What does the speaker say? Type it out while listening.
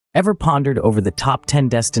Ever pondered over the top 10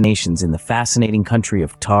 destinations in the fascinating country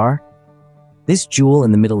of QATAR? This jewel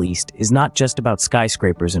in the Middle East is not just about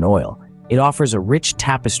skyscrapers and oil. It offers a rich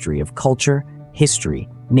tapestry of culture, history,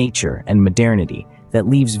 nature, and modernity that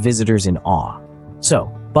leaves visitors in awe.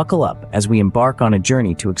 So, buckle up as we embark on a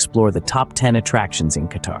journey to explore the top 10 attractions in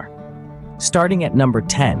QATAR. Starting at number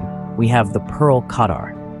 10, we have the Pearl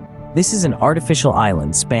QATAR. This is an artificial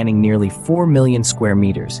island spanning nearly 4 million square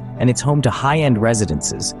meters, and it's home to high-end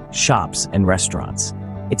residences, shops, and restaurants.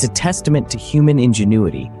 It's a testament to human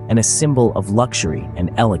ingenuity and a symbol of luxury and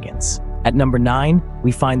elegance. At number 9,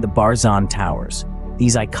 we find the Barzan Towers.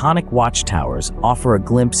 These iconic watchtowers offer a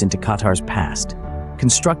glimpse into Qatar's past.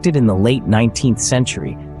 Constructed in the late 19th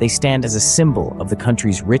century, they stand as a symbol of the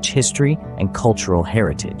country's rich history and cultural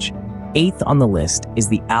heritage. Eighth on the list is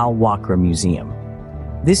the Al Waqra Museum.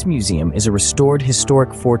 This museum is a restored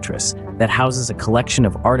historic fortress that houses a collection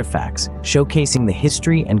of artifacts showcasing the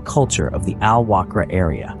history and culture of the Al Waqra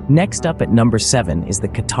area. Next up at number 7 is the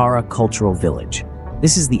QATAR Cultural Village.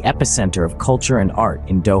 This is the epicenter of culture and art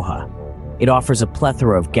in Doha. It offers a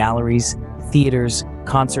plethora of galleries, theaters,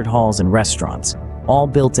 concert halls, and restaurants, all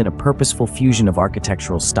built in a purposeful fusion of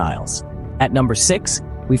architectural styles. At number 6,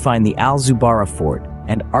 we find the Al Zubarah Fort,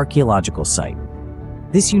 an archaeological site.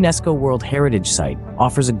 This UNESCO World Heritage Site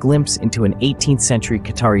offers a glimpse into an 18th century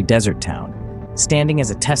Qatari desert town, standing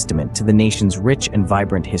as a testament to the nation's rich and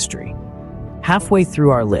vibrant history. Halfway through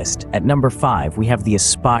our list, at number 5, we have the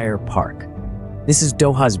Aspire Park. This is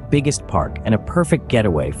Doha's biggest park and a perfect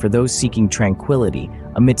getaway for those seeking tranquility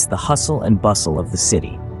amidst the hustle and bustle of the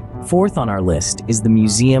city. Fourth on our list is the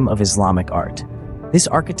Museum of Islamic Art. This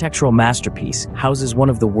architectural masterpiece houses one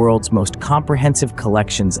of the world's most comprehensive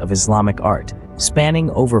collections of Islamic art, spanning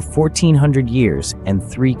over 1,400 years and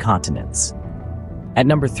 3 continents. At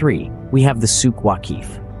number 3, we have the Souk Waqif.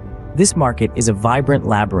 This market is a vibrant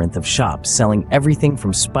labyrinth of shops selling everything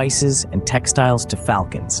from spices and textiles to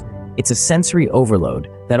falcons. It's a sensory overload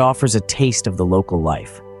that offers a taste of the local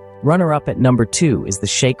life. Runner-up at number 2 is the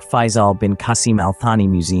Sheikh Faisal bin Qasim Al Thani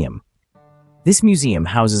Museum. This museum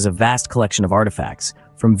houses a vast collection of artifacts,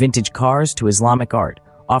 from vintage cars to Islamic art,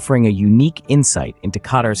 offering a unique insight into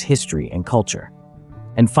Qatar's history and culture.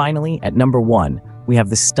 And finally, at number 1, we have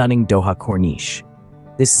the stunning Doha Corniche.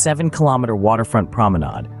 This 7-kilometer waterfront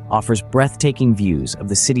promenade offers breathtaking views of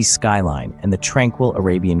the city's skyline and the tranquil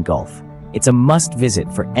Arabian Gulf. It's a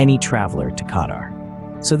must-visit for any traveler to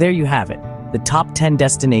Qatar. So there you have it, the top 10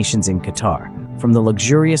 destinations in Qatar, from the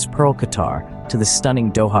luxurious Pearl QATAR to the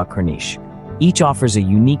stunning Doha Corniche. Each offers a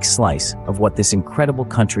unique slice of what this incredible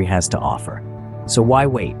country has to offer. So why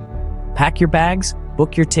wait? Pack your bags,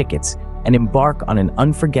 book your tickets, and embark on an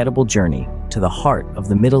unforgettable journey to the heart of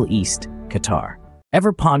the Middle East, Qatar.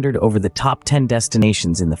 Ever pondered over the top 10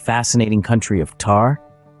 destinations in the fascinating country of QATAR?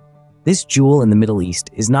 This jewel in the Middle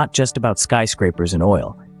East is not just about skyscrapers and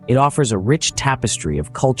oil. It offers a rich tapestry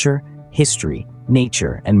of culture, history,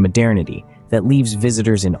 nature, and modernity that leaves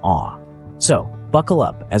visitors in awe. So, buckle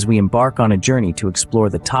up as we embark on a journey to explore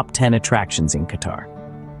the top 10 attractions in Qatar.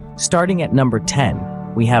 Starting at number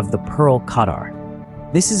 10, we have the Pearl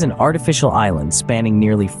QATAR. This is an artificial island spanning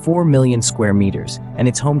nearly 4 million square meters, and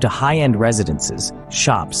it's home to high-end residences,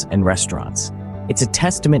 shops, and restaurants. It's a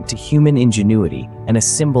testament to human ingenuity and a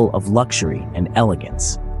symbol of luxury and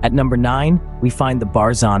elegance. At number 9, we find the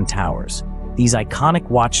Barzan Towers. These iconic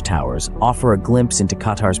watchtowers offer a glimpse into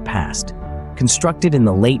Qatar's past. Constructed in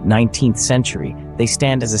the late 19th century, they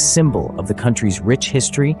stand as a symbol of the country's rich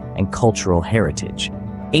history and cultural heritage.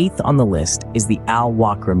 Eighth on the list is the Al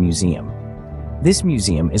Waqra Museum. This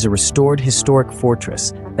museum is a restored historic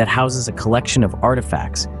fortress that houses a collection of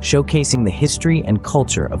artifacts showcasing the history and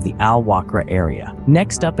culture of the Al Waqra area.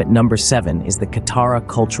 Next up at number 7 is the QATAR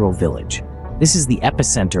Cultural Village. This is the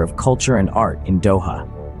epicenter of culture and art in Doha.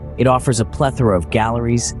 It offers a plethora of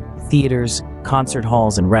galleries, theaters, concert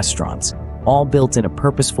halls, and restaurants, all built in a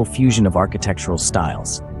purposeful fusion of architectural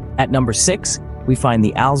styles. At number 6, we find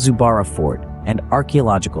the Al Zubarah Fort, an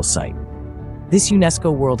archaeological site. This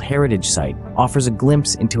UNESCO World Heritage Site offers a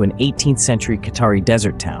glimpse into an 18th century Qatari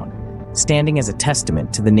desert town, standing as a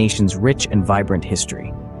testament to the nation's rich and vibrant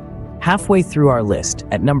history. Halfway through our list,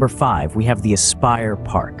 at number 5, we have the Aspire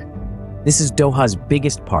Park. This is Doha's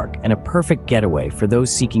biggest park and a perfect getaway for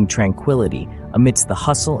those seeking tranquility amidst the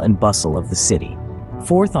hustle and bustle of the city.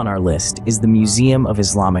 Fourth on our list is the Museum of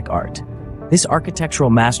Islamic Art. This architectural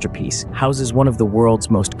masterpiece houses one of the world's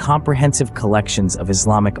most comprehensive collections of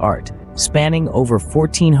Islamic art, spanning over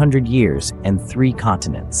 1,400 years and 3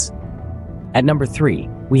 continents. At number 3,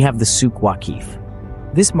 we have the Souk Waqif.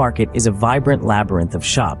 This market is a vibrant labyrinth of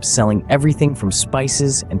shops selling everything from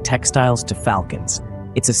spices and textiles to falcons.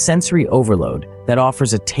 It's a sensory overload that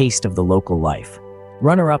offers a taste of the local life.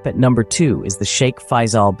 Runner-up at number 2 is the Sheikh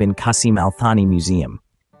Faisal bin Qasim Al Thani Museum.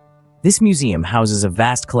 This museum houses a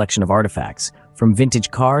vast collection of artifacts, from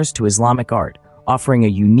vintage cars to Islamic art, offering a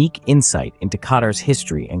unique insight into Qatar's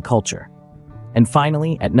history and culture. And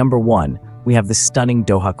finally, at number 1, we have the stunning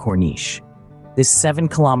Doha Corniche. This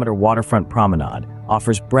 7-kilometer waterfront promenade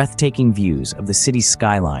offers breathtaking views of the city's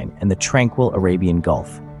skyline and the tranquil Arabian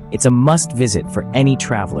Gulf. It's a must-visit for any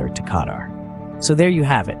traveler to Qatar. So there you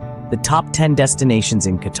have it, the top 10 destinations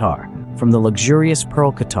in Qatar, from the luxurious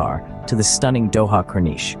Pearl Qatar to the stunning Doha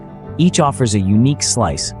Corniche. Each offers a unique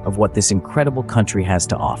slice of what this incredible country has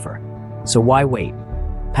to offer. So why wait?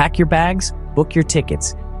 Pack your bags, book your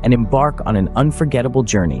tickets, and embark on an unforgettable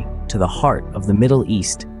journey to the heart of the Middle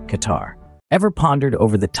East, Qatar. Ever pondered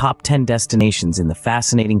over the top 10 destinations in the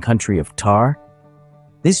fascinating country of Qatar?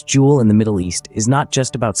 This jewel in the Middle East is not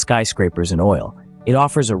just about skyscrapers and oil. It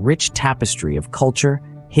offers a rich tapestry of culture,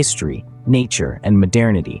 history, nature, and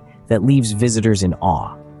modernity that leaves visitors in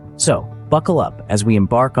awe. So, buckle up as we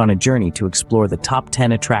embark on a journey to explore the top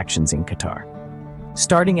 10 attractions in Qatar.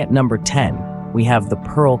 Starting at number 10, we have the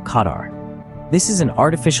Pearl Qatar. This is an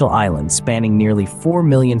artificial island spanning nearly 4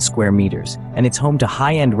 million square meters, and it's home to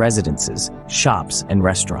high-end residences, shops, and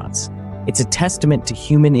restaurants. It's a testament to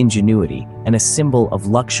human ingenuity and a symbol of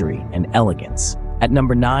luxury and elegance. At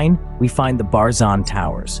number 9, we find the Barzan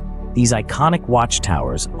Towers. These iconic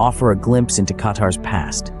watchtowers offer a glimpse into Qatar's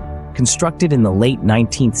past. Constructed in the late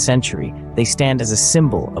 19th century, they stand as a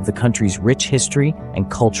symbol of the country's rich history and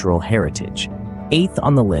cultural heritage. Eighth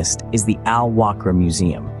on the list is the Al Waqra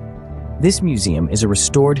Museum. This museum is a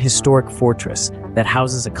restored historic fortress that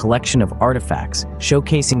houses a collection of artifacts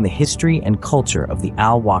showcasing the history and culture of the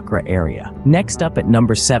Al Waqra area. Next up at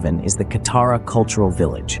number 7 is the QATAR Cultural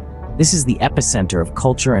Village. This is the epicenter of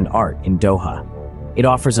culture and art in Doha. It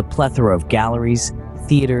offers a plethora of galleries,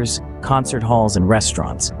 theaters, concert halls, and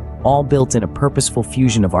restaurants, all built in a purposeful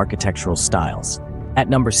fusion of architectural styles. At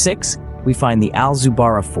number 6, we find the Al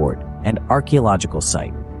Zubarah Fort, an archaeological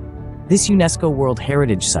site. This UNESCO World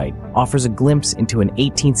Heritage Site offers a glimpse into an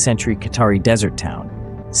 18th century Qatari desert town,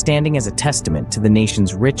 standing as a testament to the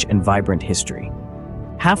nation's rich and vibrant history.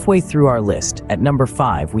 Halfway through our list, at number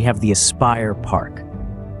 5, we have the Aspire Park.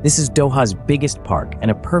 This is Doha's biggest park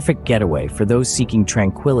and a perfect getaway for those seeking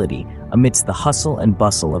tranquility amidst the hustle and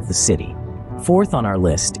bustle of the city. Fourth on our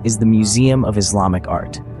list is the Museum of Islamic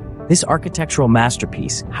Art. This architectural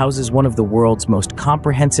masterpiece houses one of the world's most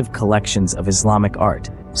comprehensive collections of Islamic art,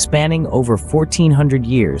 spanning over 1,400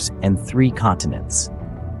 years and 3 continents.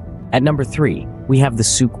 At number 3, we have the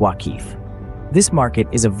Souk Waqif. This market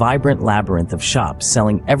is a vibrant labyrinth of shops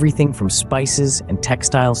selling everything from spices and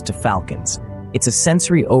textiles to falcons. It's a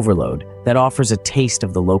sensory overload that offers a taste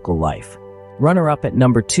of the local life. Runner-up at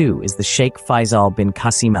number 2 is the Sheikh Faisal bin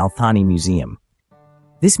Qasim Al Thani Museum.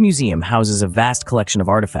 This museum houses a vast collection of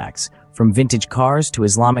artifacts, from vintage cars to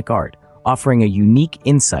Islamic art, offering a unique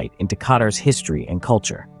insight into Qatar's history and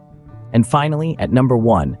culture. And finally, at number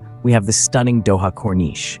 1, we have the stunning Doha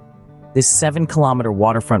Corniche. This 7-kilometer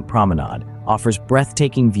waterfront promenade offers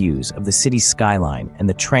breathtaking views of the city's skyline and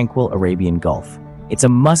the tranquil Arabian Gulf. It's a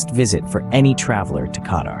must-visit for any traveler to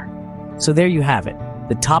Qatar. So there you have it,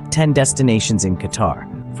 the top 10 destinations in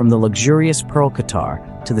Qatar, from the luxurious Pearl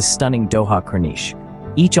Qatar to the stunning Doha Corniche.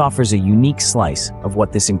 Each offers a unique slice of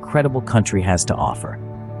what this incredible country has to offer.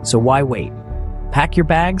 So why wait? Pack your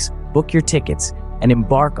bags, book your tickets, and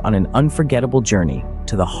embark on an unforgettable journey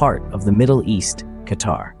to the heart of the Middle East,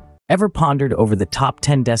 Qatar. Ever pondered over the top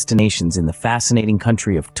 10 destinations in the fascinating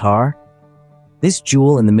country of Qatar? This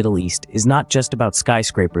jewel in the Middle East is not just about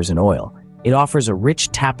skyscrapers and oil. It offers a rich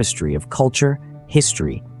tapestry of culture,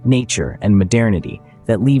 history, nature, and modernity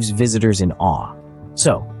that leaves visitors in awe.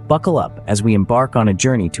 So, buckle up as we embark on a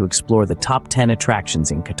journey to explore the top 10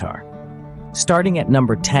 attractions in Qatar. Starting at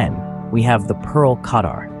number 10, we have the Pearl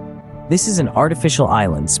Qatar. This is an artificial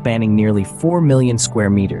island spanning nearly 4 million square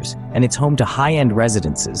meters, and it's home to high-end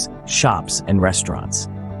residences, shops, and restaurants.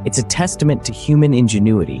 It's a testament to human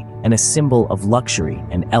ingenuity and a symbol of luxury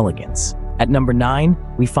and elegance. At number 9,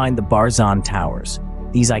 we find the Barzan Towers.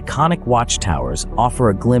 These iconic watchtowers offer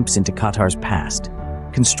a glimpse into Qatar's past.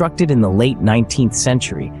 Constructed in the late 19th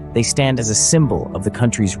century, they stand as a symbol of the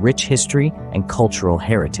country's rich history and cultural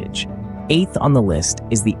heritage. Eighth on the list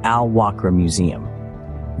is the Al Waqra Museum.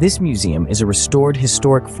 This museum is a restored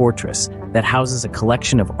historic fortress that houses a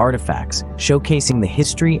collection of artifacts showcasing the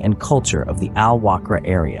history and culture of the Al Waqra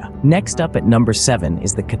area. Next up at number 7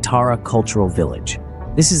 is the QATAR Cultural Village.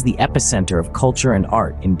 This is the epicenter of culture and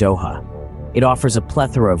art in Doha. It offers a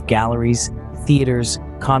plethora of galleries, theaters,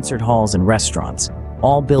 concert halls, and restaurants,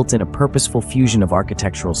 all built in a purposeful fusion of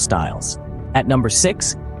architectural styles. At number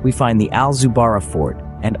 6, we find the Al Zubarah Fort,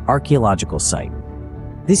 an archaeological site.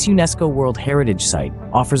 This UNESCO World Heritage Site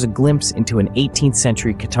offers a glimpse into an 18th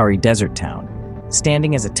century Qatari desert town,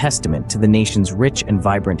 standing as a testament to the nation's rich and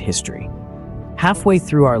vibrant history. Halfway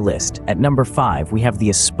through our list, at number 5, we have the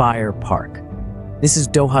Aspire Park. This is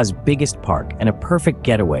Doha's biggest park and a perfect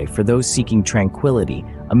getaway for those seeking tranquility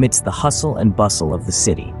amidst the hustle and bustle of the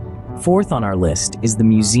city. Fourth on our list is the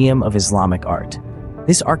Museum of Islamic Art.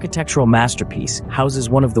 This architectural masterpiece houses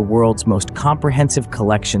one of the world's most comprehensive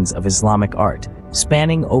collections of Islamic art,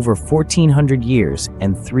 spanning over 1,400 years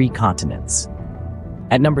and 3 continents.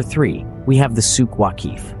 At number 3, we have the Souk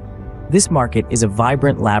Waqif. This market is a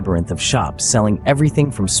vibrant labyrinth of shops selling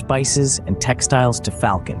everything from spices and textiles to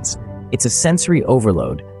falcons. It's a sensory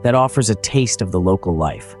overload that offers a taste of the local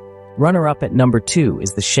life. Runner-up at number 2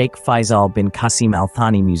 is the Sheikh Faisal bin Qasim Al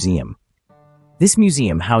Thani Museum. This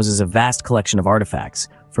museum houses a vast collection of artifacts,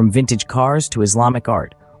 from vintage cars to Islamic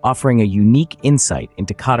art, offering a unique insight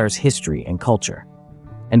into Qatar's history and culture.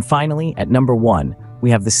 And finally, at number 1, we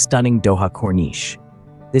have the stunning Doha Corniche.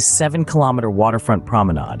 This 7-kilometer waterfront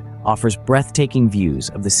promenade offers breathtaking views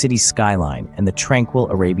of the city's skyline and the tranquil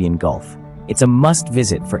Arabian Gulf. It's a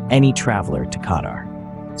must-visit for any traveler to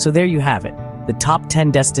Qatar. So there you have it, the top 10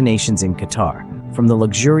 destinations in Qatar, from the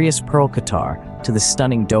luxurious Pearl Qatar to the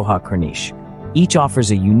stunning Doha Corniche. Each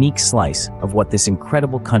offers a unique slice of what this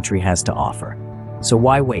incredible country has to offer. So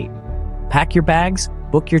why wait? Pack your bags,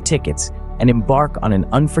 book your tickets, and embark on an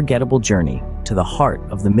unforgettable journey to the heart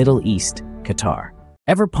of the Middle East, Qatar.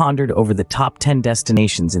 Ever pondered over the top 10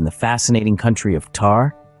 destinations in the fascinating country of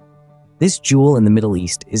Qatar? This jewel in the Middle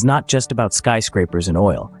East is not just about skyscrapers and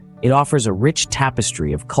oil. It offers a rich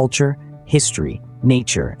tapestry of culture, history,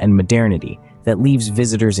 nature, and modernity that leaves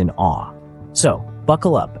visitors in awe. So,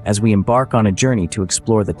 buckle up as we embark on a journey to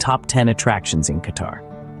explore the top 10 attractions in Qatar.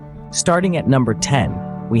 Starting at number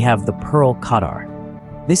 10, we have the Pearl Qatar.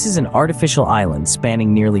 This is an artificial island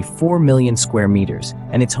spanning nearly 4 million square meters,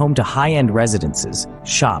 and it's home to high-end residences,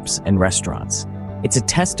 shops, and restaurants. It's a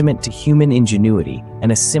testament to human ingenuity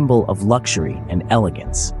and a symbol of luxury and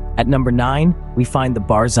elegance. At number 9, we find the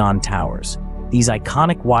Barzan Towers. These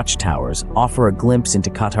iconic watchtowers offer a glimpse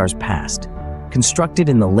into Qatar's past. Constructed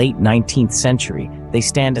in the late 19th century, they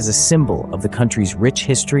stand as a symbol of the country's rich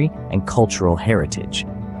history and cultural heritage.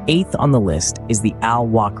 Eighth on the list is the Al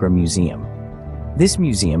Waqra Museum. This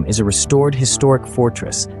museum is a restored historic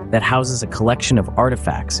fortress that houses a collection of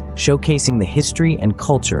artifacts showcasing the history and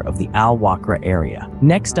culture of the Al Waqra area.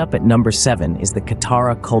 Next up at number 7 is the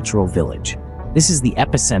QATAR Cultural Village. This is the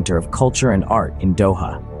epicenter of culture and art in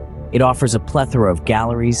Doha. It offers a plethora of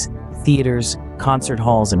galleries, theaters, concert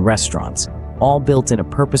halls, and restaurants, all built in a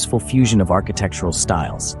purposeful fusion of architectural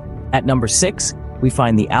styles. At number 6, we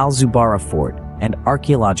find the Al Zubarah Fort, an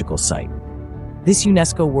archaeological site. This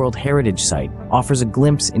UNESCO World Heritage Site offers a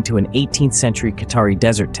glimpse into an 18th century Qatari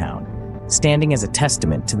desert town, standing as a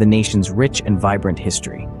testament to the nation's rich and vibrant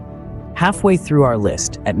history. Halfway through our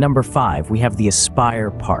list, at number 5, we have the Aspire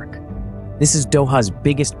Park. This is Doha's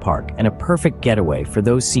biggest park and a perfect getaway for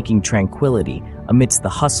those seeking tranquility amidst the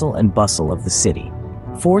hustle and bustle of the city.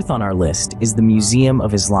 Fourth on our list is the Museum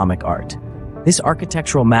of Islamic Art. This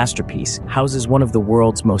architectural masterpiece houses one of the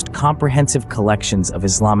world's most comprehensive collections of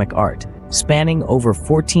Islamic art, spanning over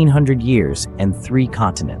 1,400 years and 3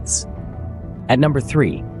 continents. At number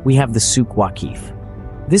 3, we have the Souk Waqif.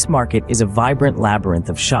 This market is a vibrant labyrinth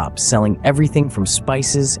of shops selling everything from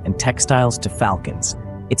spices and textiles to falcons.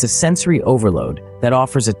 It's a sensory overload that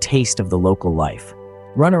offers a taste of the local life.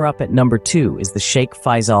 Runner-up at number 2 is the Sheikh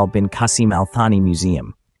Faisal bin Qasim Al Thani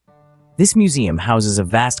Museum. This museum houses a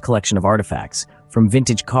vast collection of artifacts, from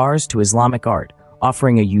vintage cars to Islamic art,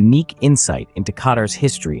 offering a unique insight into Qatar's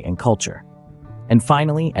history and culture. And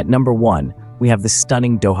finally, at number 1, we have the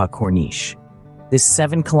stunning Doha Corniche. This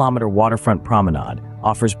 7-kilometer waterfront promenade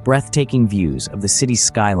offers breathtaking views of the city's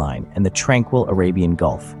skyline and the tranquil Arabian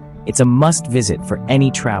Gulf. It's a must-visit for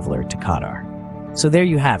any traveler to Qatar. So there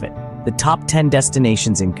you have it, the top 10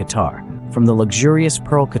 destinations in Qatar, from the luxurious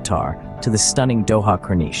Pearl Qatar to the stunning Doha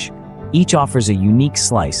Corniche. Each offers a unique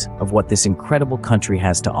slice of what this incredible country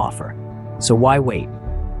has to offer. So why wait?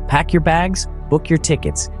 Pack your bags, book your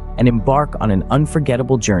tickets, and embark on an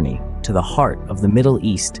unforgettable journey to the heart of the Middle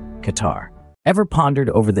East, Qatar. Ever pondered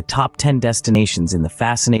over the top 10 destinations in the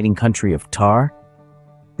fascinating country of Qatar?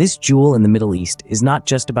 This jewel in the Middle East is not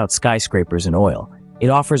just about skyscrapers and oil. It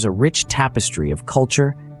offers a rich tapestry of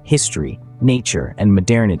culture, history, nature, and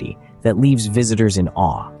modernity that leaves visitors in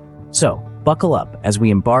awe. So, buckle up as we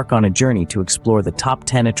embark on a journey to explore the top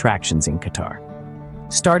 10 attractions in Qatar.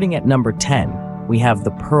 Starting at number 10, we have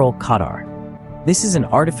the Pearl QATAR. This is an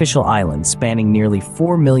artificial island spanning nearly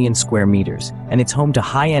 4 million square meters, and it's home to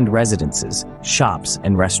high-end residences, shops,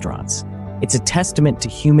 and restaurants. It's a testament to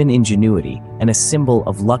human ingenuity and a symbol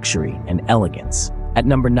of luxury and elegance. At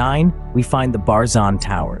number 9, we find the Barzan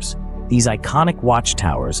Towers. These iconic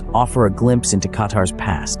watchtowers offer a glimpse into Qatar's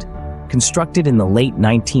past. Constructed in the late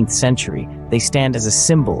 19th century, they stand as a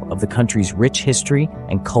symbol of the country's rich history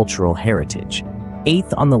and cultural heritage.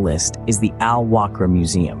 8th on the list is the Al Waqra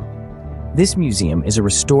Museum. This museum is a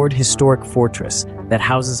restored historic fortress that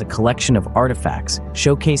houses a collection of artifacts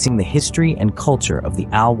showcasing the history and culture of the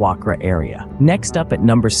Al Waqra area. Next up at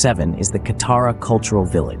number 7 is the QATAR Cultural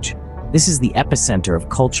Village. This is the epicenter of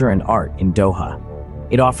culture and art in Doha.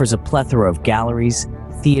 It offers a plethora of galleries,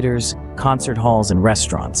 theaters, concert halls, and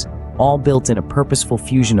restaurants, all built in a purposeful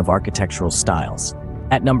fusion of architectural styles.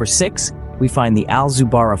 At number 6, we find the Al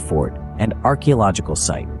Zubarah Fort, an archaeological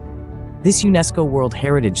site. This UNESCO World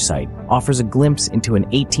Heritage Site offers a glimpse into an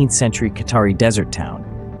 18th century Qatari desert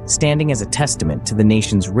town, standing as a testament to the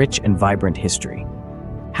nation's rich and vibrant history.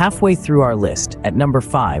 Halfway through our list, at number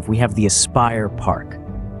 5, we have the Aspire Park.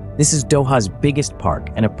 This is Doha's biggest park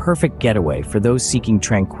and a perfect getaway for those seeking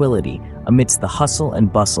tranquility amidst the hustle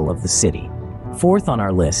and bustle of the city. 4th on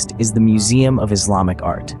our list is the Museum of Islamic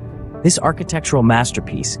Art. This architectural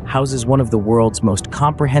masterpiece houses one of the world's most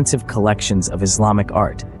comprehensive collections of Islamic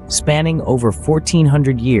art, spanning over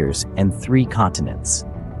 1,400 years and 3 continents.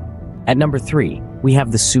 At number 3, we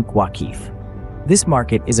have the Souk Waqif. This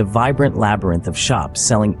market is a vibrant labyrinth of shops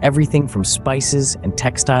selling everything from spices and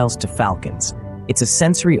textiles to falcons. It's a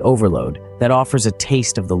sensory overload that offers a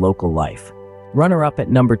taste of the local life. Runner-up at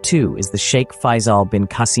number 2 is the Sheikh Faisal bin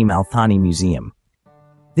Qasim Al Thani Museum.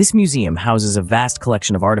 This museum houses a vast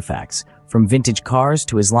collection of artifacts, from vintage cars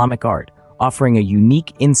to Islamic art, offering a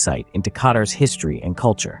unique insight into Qatar's history and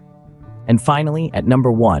culture. And finally, at number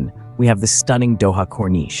 1, we have the stunning Doha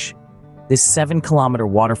Corniche. This 7-kilometer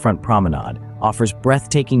waterfront promenade offers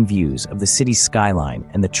breathtaking views of the city's skyline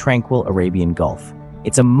and the tranquil Arabian Gulf.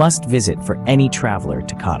 It's a must-visit for any traveler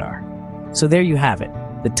to Qatar. So there you have it,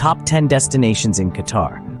 the top 10 destinations in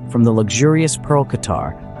Qatar, from the luxurious Pearl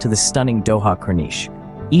QATAR to the stunning Doha Corniche.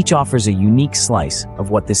 Each offers a unique slice of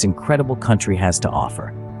what this incredible country has to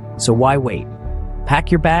offer. So why wait? Pack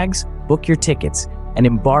your bags, book your tickets, and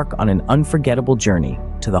embark on an unforgettable journey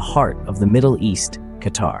to the heart of the Middle East,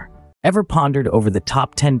 Qatar. Ever pondered over the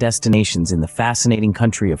top 10 destinations in the fascinating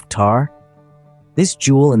country of Qatar? This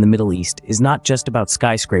jewel in the Middle East is not just about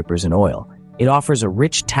skyscrapers and oil. It offers a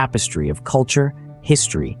rich tapestry of culture,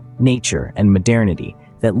 history, nature, and modernity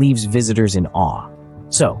that leaves visitors in awe.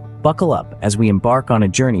 So, buckle up as we embark on a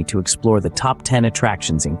journey to explore the top 10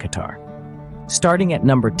 attractions in Qatar. Starting at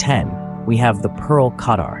number 10, we have the Pearl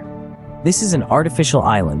QATAR. This is an artificial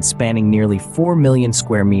island spanning nearly 4 million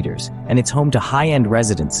square meters, and it's home to high-end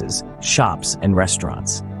residences, shops, and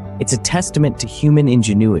restaurants. It's a testament to human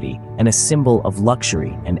ingenuity and a symbol of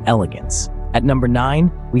luxury and elegance. At number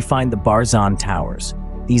 9, we find the Barzan Towers.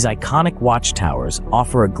 These iconic watchtowers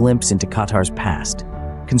offer a glimpse into Qatar's past.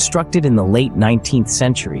 Constructed in the late 19th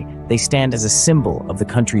century, they stand as a symbol of the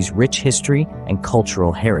country's rich history and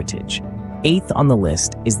cultural heritage. 8th on the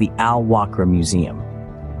list is the Al Waqra Museum.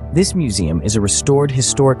 This museum is a restored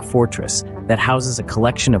historic fortress that houses a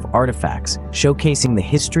collection of artifacts showcasing the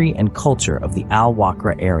history and culture of the Al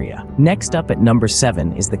Waqra area. Next up at number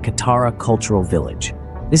 7 is the QATAR Cultural Village.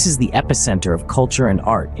 This is the epicenter of culture and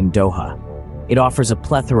art in Doha. It offers a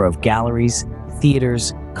plethora of galleries,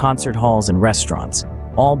 theaters, concert halls, and restaurants,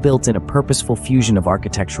 all built in a purposeful fusion of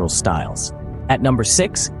architectural styles. At number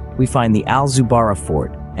 6, we find the Al Zubarah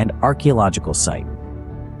Fort, an archaeological site.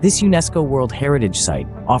 This UNESCO World Heritage Site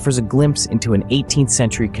offers a glimpse into an 18th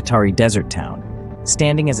century Qatari desert town,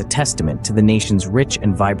 standing as a testament to the nation's rich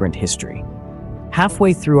and vibrant history.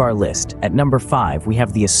 Halfway through our list, at number 5, we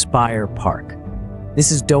have the Aspire Park.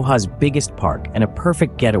 This is Doha's biggest park and a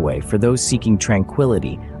perfect getaway for those seeking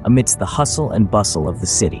tranquility amidst the hustle and bustle of the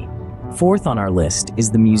city. 4th on our list is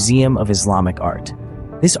the Museum of Islamic Art.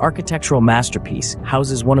 This architectural masterpiece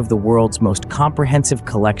houses one of the world's most comprehensive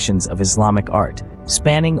collections of Islamic art,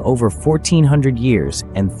 spanning over 1,400 years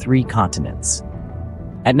and 3 continents.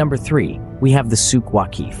 At number 3, we have the Souk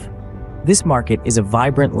Waqif. This market is a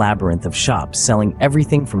vibrant labyrinth of shops selling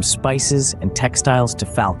everything from spices and textiles to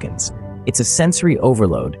falcons. It's a sensory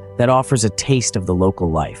overload that offers a taste of the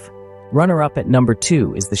local life. Runner-up at number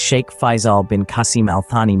 2 is the Sheikh Faisal bin Qasim Al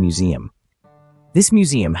Thani Museum. This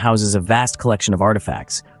museum houses a vast collection of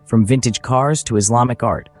artifacts, from vintage cars to Islamic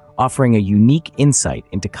art, offering a unique insight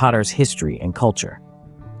into Qatar's history and culture.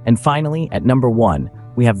 And finally, at number 1,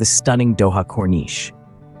 we have the stunning Doha Corniche.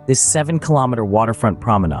 This 7-kilometer waterfront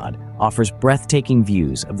promenade offers breathtaking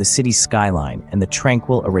views of the city's skyline and the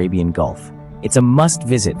tranquil Arabian Gulf. It's a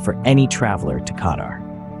must-visit for any traveler to Qatar.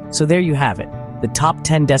 So there you have it, the top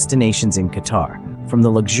 10 destinations in Qatar, from the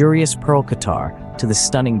luxurious Pearl Qatar to the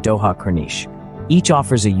stunning Doha Corniche. Each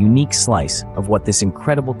offers a unique slice of what this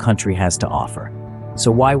incredible country has to offer. So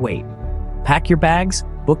why wait? Pack your bags,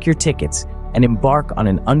 book your tickets, and embark on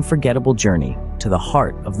an unforgettable journey to the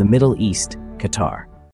heart of the Middle East, Qatar.